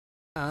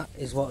That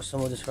is what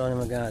someone just thrown in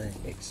my garden.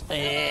 It's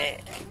a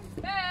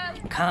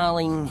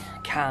Carling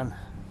can.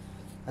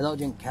 I don't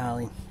drink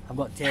Carling. I've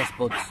got taste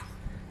buds,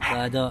 so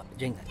I don't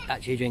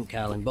actually drink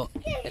Carling. But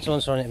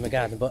someone's thrown it in my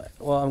garden. But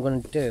what I'm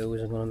going to do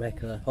is I'm going to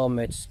make a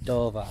homemade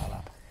stove out of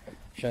that.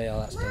 Show you how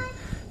that's done.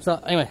 So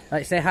anyway,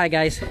 let's say hi,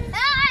 guys.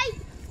 Hi.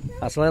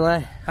 That's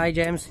Lily. Hi,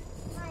 James.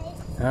 Hi.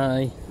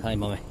 Hi. Hi,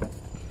 Mummy.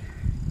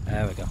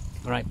 There we go.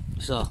 Right.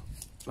 So,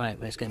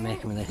 let's get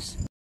making with this.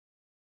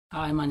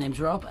 Hi, my name's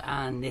Rob,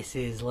 and this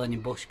is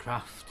Learning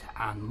Bushcraft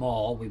and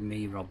More with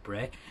me, Rob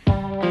Bray.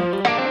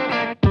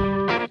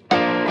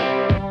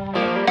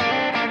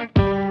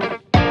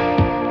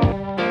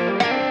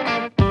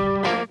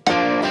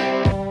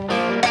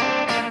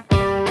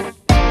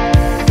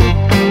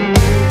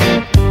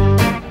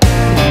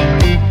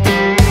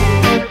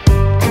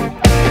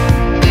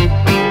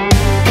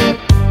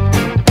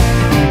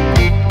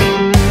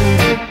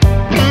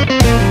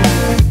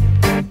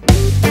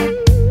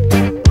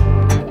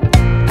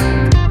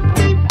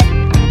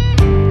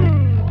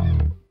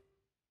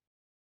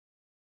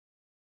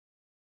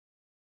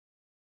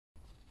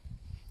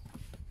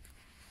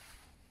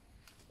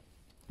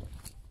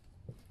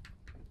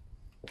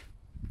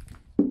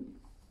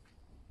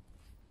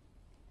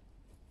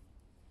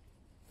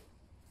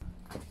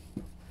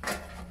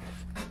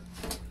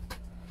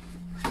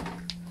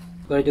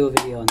 I'm going to do a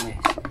video on this,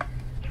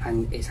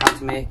 and it's how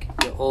to make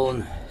your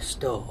own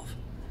stove,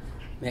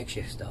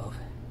 makeshift stove,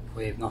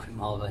 with nothing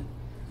more than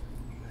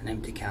an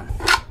empty can.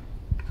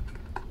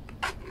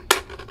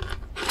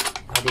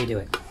 How do you do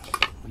it?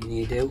 What you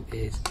need to do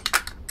is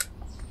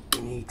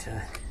you need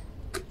to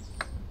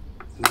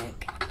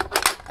make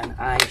an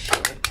eye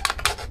shape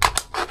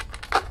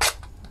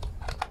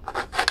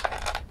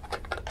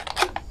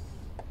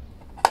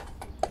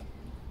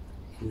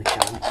in the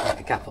can, like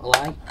a capital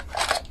I.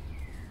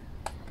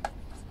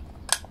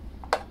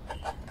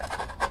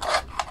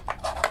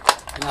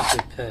 That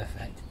is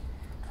perfect.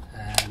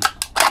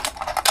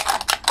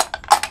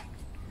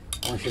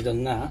 Once you've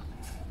done that,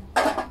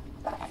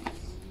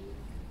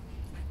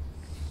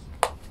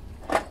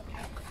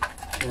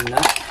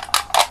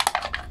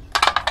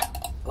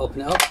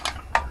 open it up.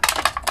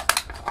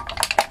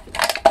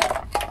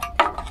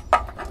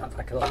 That's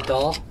like a little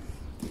door,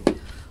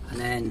 and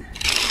then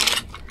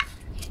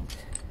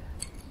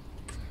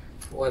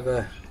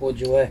whatever wood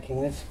you're working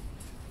with,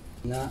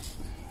 and that.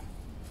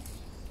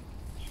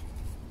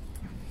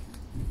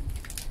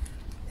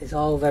 It's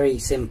all very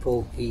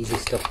simple, easy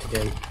stuff to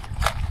do.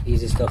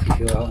 Easy stuff if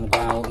you're out and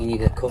about, you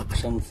need to cook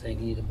something,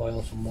 you need to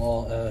boil some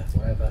water,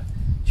 whatever.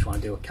 Just want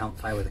to do a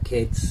campfire with the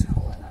kids,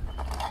 all like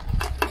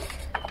that.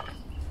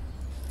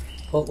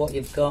 Put what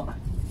you've got,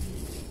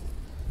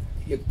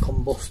 your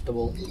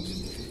combustible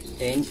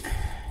in.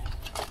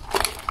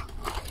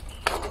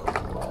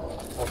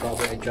 I've got a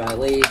bit of dry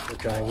leaf, or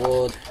dry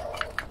wood.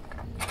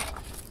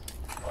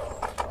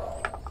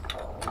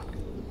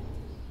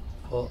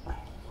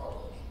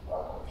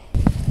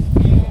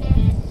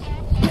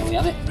 We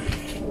have it,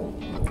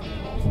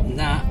 and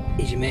that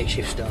is your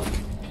makeshift stove.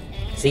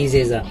 It's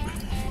easy as that.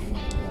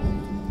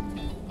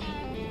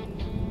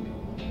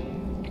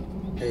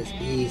 As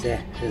easy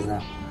as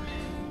that.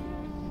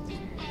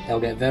 It'll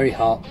get very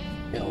hot,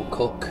 it'll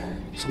cook,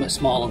 something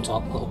small on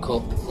top, little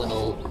cup,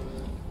 little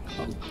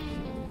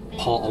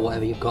pot or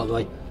whatever you've got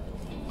there,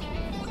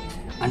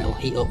 and it'll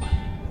heat up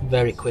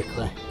very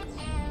quickly,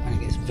 and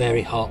it gets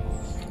very hot.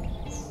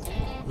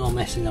 No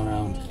messing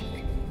around,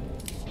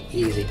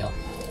 easy done.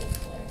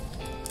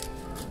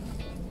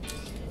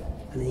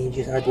 And then you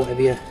just add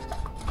whatever you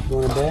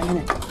want to burn in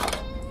it.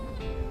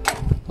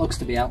 Looks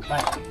to be out.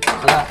 Right,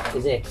 so that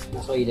is it.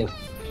 That's all you do.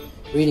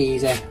 Really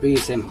easy, really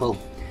simple.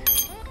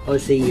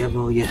 Obviously you have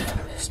all your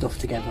stuff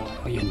together,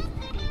 or your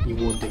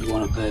wood that you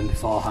want to burn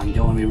beforehand. You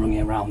don't want to be running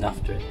around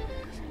after it.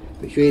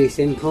 But it's really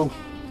simple.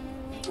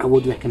 I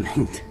would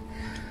recommend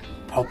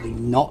probably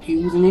not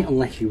using it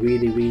unless you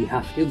really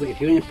have to. But if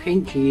you're in a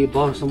pinch and you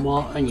boil some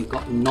water and you've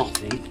got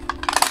nothing,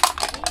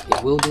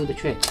 it will do the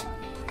trick.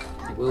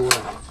 It will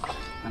work.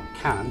 That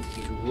can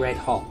is red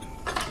hot,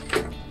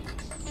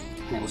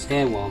 and it will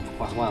stay warm for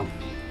quite a while.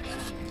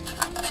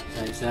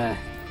 So it's a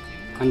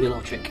handy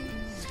little trick.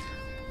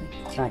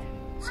 It's like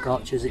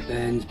scorches, it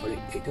burns, but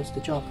it does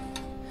the job.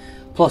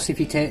 Plus, if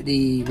you take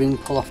the ring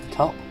pull off the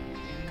top,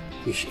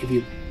 if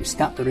you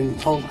snap the ring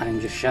pull and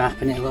just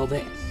sharpen it a little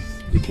bit,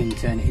 you can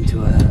turn it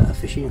into a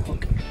fishing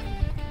hook,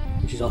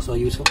 which is also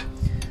useful.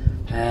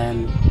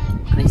 And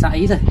it's that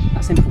easy,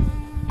 that simple.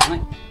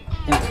 Right.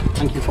 Anyway,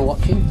 thank you for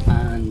watching,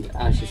 and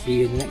I shall see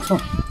you in the next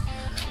one.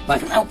 Bye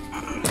for now.